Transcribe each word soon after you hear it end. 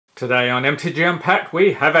Today on MTG Unpacked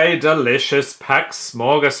we have a delicious pack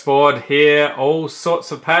smorgasbord here, all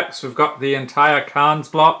sorts of packs. We've got the entire Khans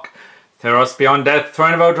block, Theros Beyond Death,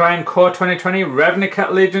 Throne of Eldraine, Core 2020, Ravnica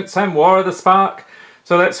Allegiance and War of the Spark.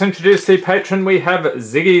 So let's introduce the patron. We have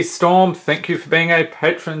Ziggy Storm. Thank you for being a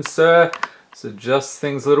patron, sir. So adjust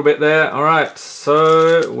things a little bit there. Alright,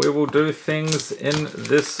 so we will do things in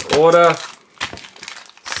this order.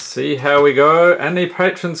 See how we go. And the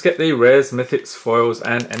patrons get the rares, mythics, foils,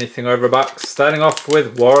 and anything over $1. Starting off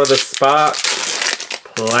with War of the Spark.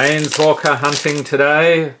 Planeswalker hunting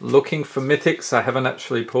today. Looking for mythics. I haven't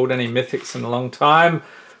actually pulled any mythics in a long time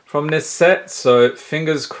from this set. So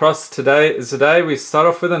fingers crossed today is the day. We start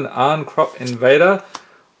off with an Arncrop Invader.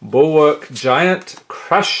 Bulwark Giant.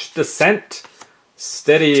 Crush Descent.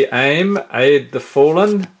 Steady Aim. Aid the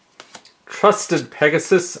Fallen. Trusted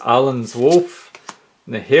Pegasus. Arlen's Wolf.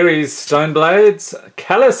 Nahiri's Stoneblades,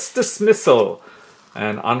 Callous Dismissal,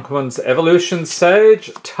 and Uncommons Evolution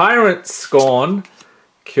Sage, Tyrant Scorn,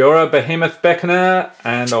 Cura Behemoth Beckoner,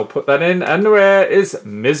 and I'll put that in, and the rare is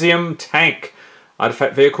Mizium Tank.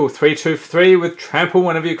 Artifact Vehicle 3/2 for 3 with Trample.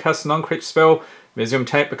 Whenever you cast a non-creature spell, Mizium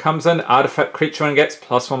Tank becomes an artifact creature and gets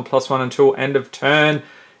 +1/+1 until end of turn.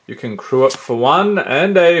 You can crew it for 1,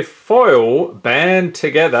 and a foil band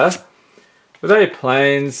together with a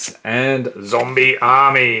Plains and Zombie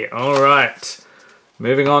Army. Alright,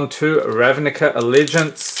 moving on to Ravnica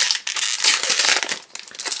Allegiance.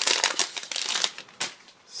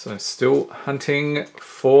 So still hunting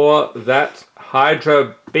for that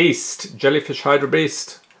Hydra Beast, Jellyfish Hydra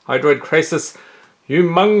Beast, Hydroid Krasis,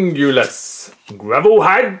 Humongulus,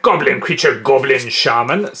 Gravelhide Goblin Creature, Goblin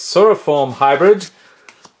Shaman, Soroform Hybrid,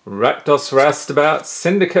 Rakdos Rastabout,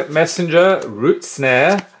 Syndicate Messenger, Root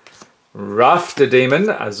Snare, Rafter Demon,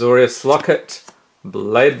 Azorius Locket,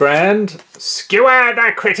 Bladebrand, Skewer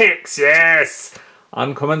the Critics, yes!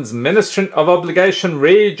 Uncommons, Ministrant of Obligation,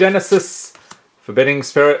 Regenesis, Forbidding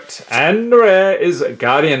Spirit, and the rare is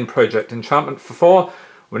Guardian Project. Enchantment for 4.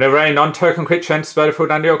 Whenever a non-token creature enters the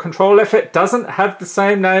battlefield under your control, if it doesn't have the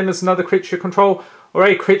same name as another creature you control, or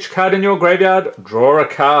a creature card in your graveyard, draw a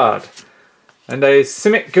card. And a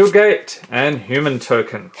Simic Guildgate and Human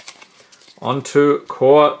Token. On to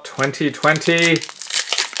Core 2020.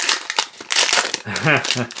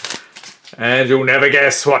 And you'll never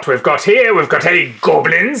guess what we've got here. We've got a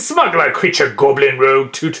Goblin Smuggler Creature Goblin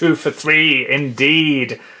Rogue 2/2 for 3.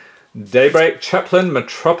 Indeed. Daybreak Chaplain,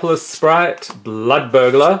 Metropolis Sprite, Blood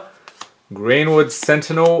Burglar, Greenwood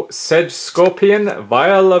Sentinel, Sedge Scorpion,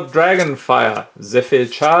 Vial of Dragonfire, Zephyr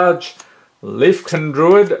Charge, Leafkin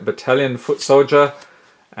Druid, Battalion Foot Soldier,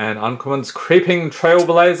 and Uncommons Creeping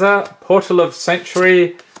Trailblazer, Portal of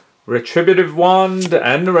Sanctuary, Retributive Wand,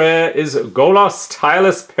 and the rare is Golos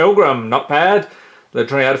Tireless Pilgrim. Not bad.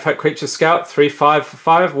 Legendary Artifact Creature Scout, 3/5 for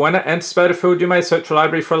 5. When it enters the battlefield, you may search your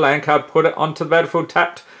library for a land card, put it onto the battlefield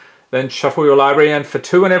tapped, then shuffle your library, and for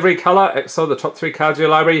 2 in every colour, exile the top 3 cards of your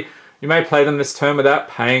library. You may play them this turn without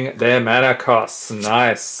paying their mana costs.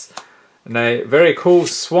 Nice. And a very cool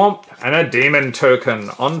Swamp and a Demon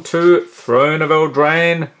Token. On to Throne of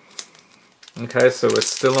Eldraine. Okay, so we're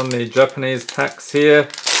still on the Japanese packs here.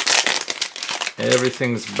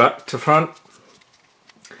 Everything's back to front.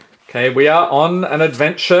 Okay, we are on an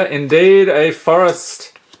adventure indeed. A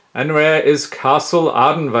forest. And rare is Castle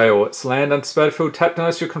Ardenvale. It's land on battlefield tapped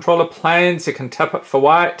unless you control a plains. You can tap it for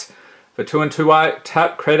white. For 2 and 2 white,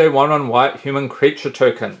 tap, create a 1/1 white human creature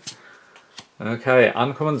token. Okay,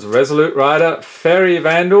 Uncommons Resolute Rider, Fairy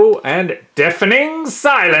Vandal, and Deafening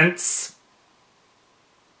Silence.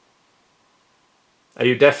 Are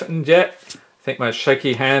you deafened yet? I think my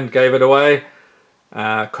shaky hand gave it away.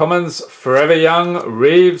 Commons Forever Young,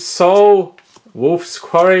 Reeve's Soul, Wolf's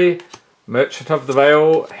Quarry, Merchant of the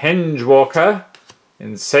Vale, Henge Walker,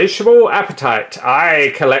 Insatiable Appetite,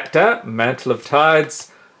 Eye Collector, Mantle of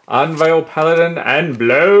Tides, Unveil Paladin, and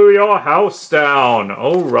Blow Your House Down.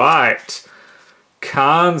 Alright.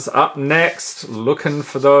 Khans up next, looking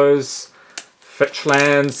for those fetch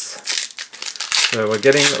lands. So we're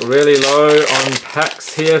getting really low on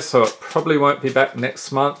packs here, so it probably won't be back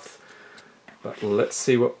next month. But let's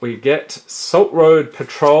see what we get. Salt Road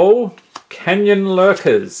Patrol, Canyon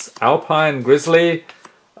Lurkers, Alpine Grizzly,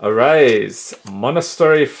 Arrays,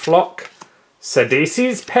 Monastery Flock,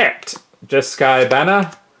 Sadisi's Pet, Jeskai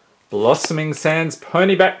Banner, Blossoming Sands,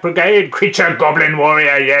 Ponyback Brigade, Creature Goblin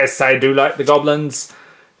Warrior, yes, I do like the goblins.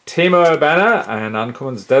 Teemo Banner, and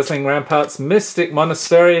Uncommons Dazzling Ramparts, Mystic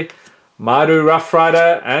Monastery, Mardu Rough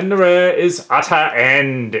Rider, and the rare is Utter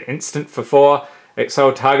End. Instant for 4,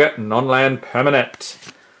 exile target, non-land permanent.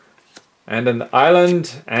 and an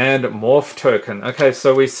island and morph token. Okay,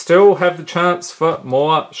 so we still have the chance for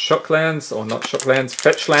more shocklands, or not shocklands,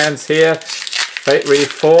 fetch lands here. Fate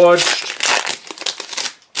Reforged.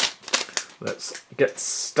 Let's get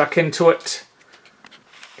stuck into it.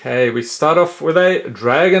 Okay, we start off with a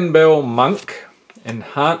Dragon Bell Monk,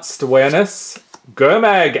 Enhanced Awareness,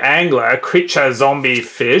 Gomag Angler, Creature Zombie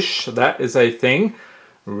Fish, that is a thing.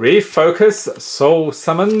 Refocus, Soul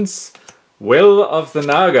Summons, Will of the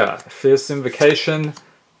Naga, Fierce Invocation,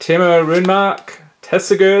 Timo Runemark,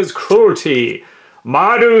 Tessagur's Cruelty,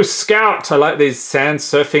 Mardu Scout, I like these sand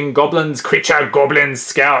surfing goblins, Creature Goblin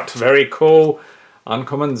Scout, very cool.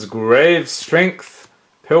 Uncommon's Grave Strength,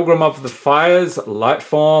 Pilgrim of the Fires,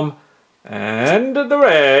 Lightform, and the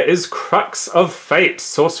rare is Crux of Fate,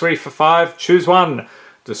 sorcery for 5, choose one.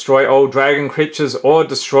 Destroy all dragon creatures or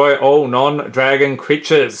destroy all non-dragon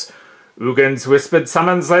creatures. Ugin's Whispered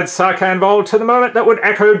Summons led Sarkhan Vol to the moment that would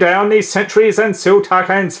echo down the centuries and seal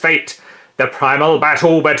Tarkhan's fate. The primal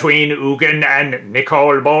battle between Ugin and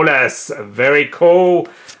Nicol Bolas. Very cool.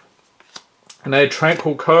 And a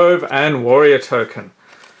Tranquil Cove and Warrior token.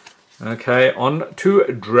 Okay, on to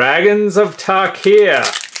Dragons of Tarkir.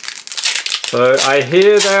 So I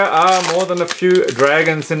hear there are more than a few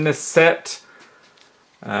dragons in this set.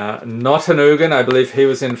 Not an Ugin, I believe he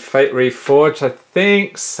was in Fate Reforged. I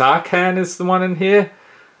think Sarkhan is the one in here.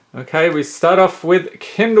 Okay, we start off with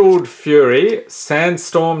Kindled Fury,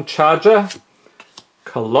 Sandstorm Charger,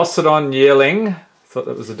 Colossadon Yearling, thought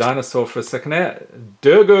that was a dinosaur for a second there,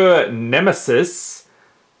 Durgur Nemesis,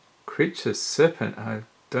 Creature Serpent, I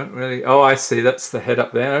don't really, oh I see, that's the head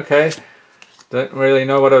up there, okay. Don't really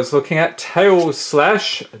know what I was looking at. Tail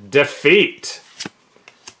Slash, Defeat,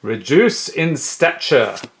 Reduce in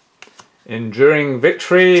Stature, Enduring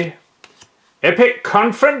Victory, Epic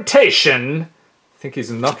Confrontation, I think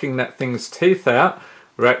he's knocking that thing's teeth out,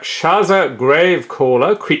 Rakshasa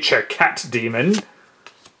Gravecaller, Creature Cat Demon,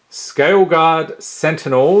 Scaleguard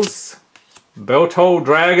Sentinels, Beltol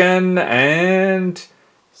Dragon, and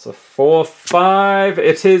it's a 4/5,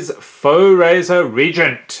 it is Foe Razor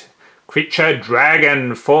Regent, Creature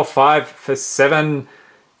Dragon, 4/5 for 7.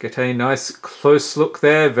 Get a nice close look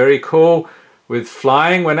there, very cool. With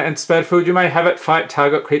flying, when it enters battlefield, you may have it fight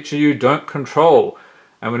target creature you don't control.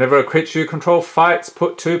 And whenever a creature you control fights,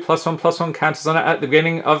 put 2+1/+1 counters on it at the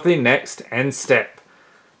beginning of the next end step.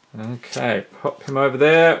 Okay, pop him over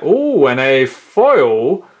there. Ooh, and a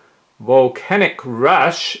foil Volcanic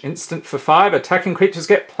Rush, instant for 5. Attacking creatures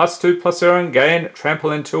get +2/+0 and gain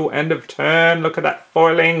trample until end of turn. Look at that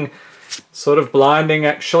foiling. Sort of blinding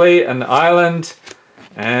actually. An island.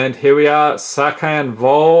 And here we are, Sarkhan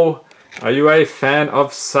Vol. Are you a fan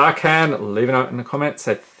of Sarkhan? Leave a note in the comments.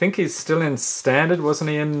 I think he's still in Standard, wasn't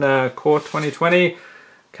he, in Core 2020?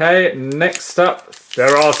 Okay, next up,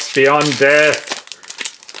 Theros Beyond Death.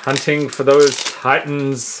 Hunting for those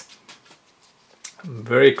Titans.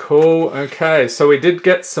 Very cool. Okay, so we did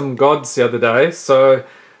get some gods the other day, so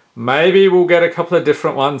maybe we'll get a couple of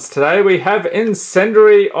different ones today. We have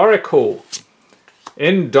Incendiary Oracle,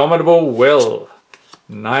 Indomitable Will,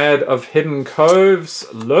 Naiad of Hidden Coves,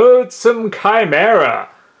 Loathsome Chimera.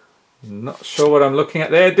 Not sure what I'm looking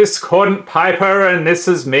at there. Discordant Piper, and this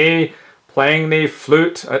is me playing the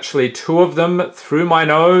flute, actually 2 of them through my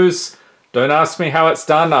nose. Don't ask me how it's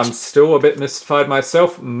done, I'm still a bit mystified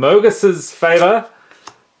myself. Mogus's Favor,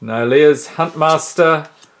 Nylea's Huntmaster,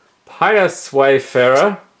 Pious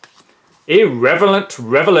Wayfarer, Irreverent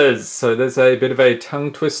Revelers, so there's a bit of a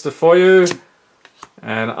tongue twister for you.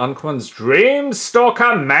 And Uncommon's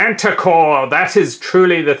Dreamstalker Manticore, that is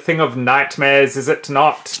truly the thing of nightmares, is it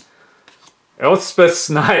not? Elspeth's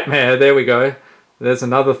Nightmare, there we go. There's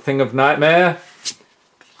another thing of nightmare.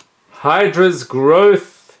 Hydra's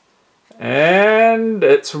Growth, and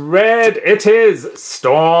it's red, it is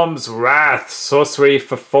Storm's Wrath, sorcery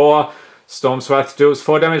for 4. Storm's Wrath deals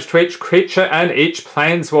 4 damage to each creature and each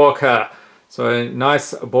planeswalker. So a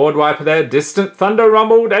nice board wiper there. Distant Thunder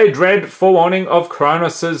Rumbled, a dread forewarning of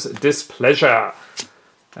Kronos' displeasure.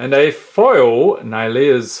 And a foil,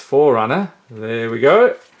 Nylea's Forerunner. There we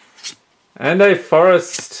go. And a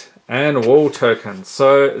Forest and Wall token.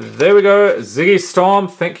 So there we go. Ziggy Storm,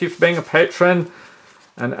 thank you for being a patron.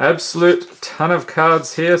 An absolute ton of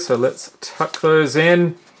cards here, so let's tuck those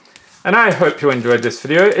in. And I hope you enjoyed this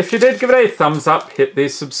video. If you did, give it a thumbs up, hit the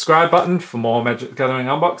subscribe button for more Magic the Gathering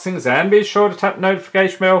unboxings, and be sure to tap the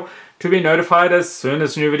notification bell to be notified as soon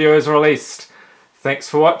as new videos are released. Thanks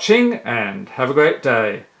for watching, and have a great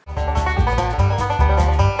day.